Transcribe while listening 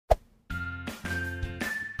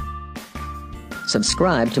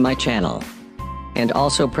subscribe to my channel. And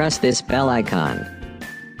also press this bell icon,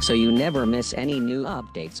 so you never miss any new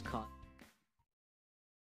updates.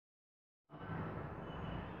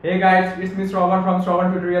 Hey guys, it's me Srawan from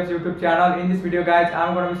Srawan Tutorials YouTube channel. In this video guys,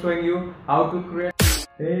 I'm going to be showing you how to create.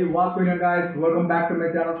 Hey, what's going on guys? Welcome back to my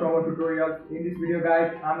channel Srawan Tutorials. In this video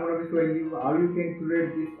guys, I'm going to be showing you how you can create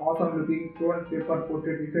this awesome looking stone paper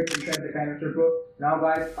portrait effect inside the kine Pro. Now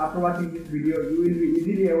guys, after watching this video, you will be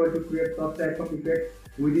easily able to create such type of effect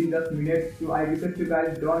within just minutes. So I request you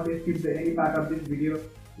guys, don't skip any part of this video.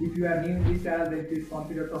 If you are new in this channel, then please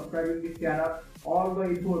consider subscribing this channel. All the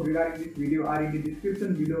info regarding this video are in the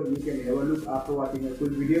description below. You can have a look after watching a full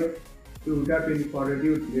video. So without any further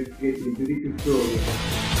ado, let's get into the tutorial.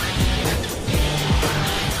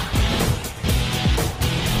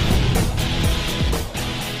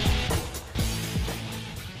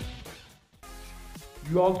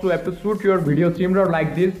 You also have to shoot your video similar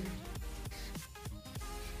like this.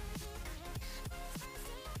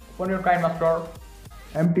 Open your KineMaster,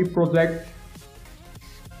 empty project,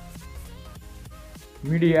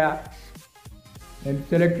 media, and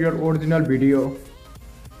select your original video.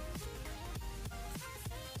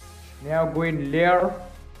 Now go in layer,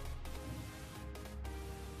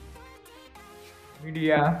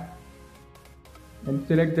 media, and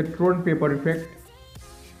select the throne paper effect.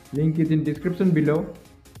 Link is in description below.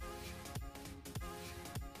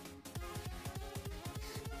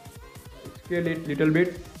 Scale it little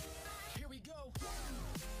bit.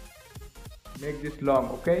 Make this long,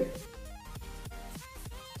 okay?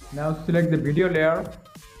 Now select the video layer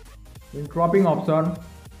in cropping option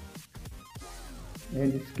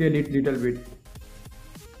and scale it little bit.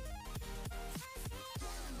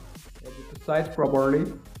 Adjust the size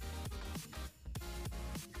properly.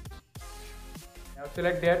 Now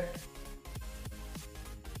select that,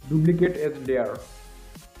 duplicate as layer.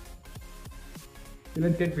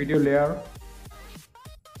 Select that video layer,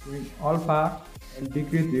 doing alpha and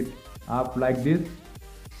decrease it up like this.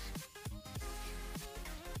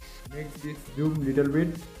 Make this zoom little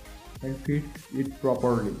bit and fit it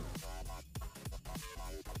properly.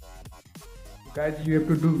 Guys, you have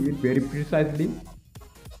to do it very precisely.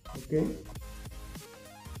 Okay.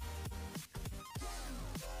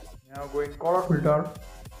 Now go in color filter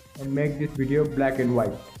and make this video black and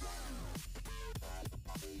white.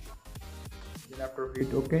 Then after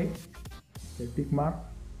hit OK, tick mark.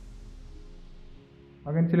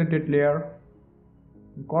 Again select that layer,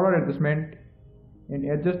 color adjustment, and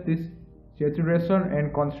adjust this saturation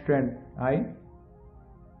and constraint. Guys,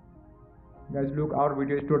 look, our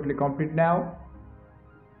video is totally complete now.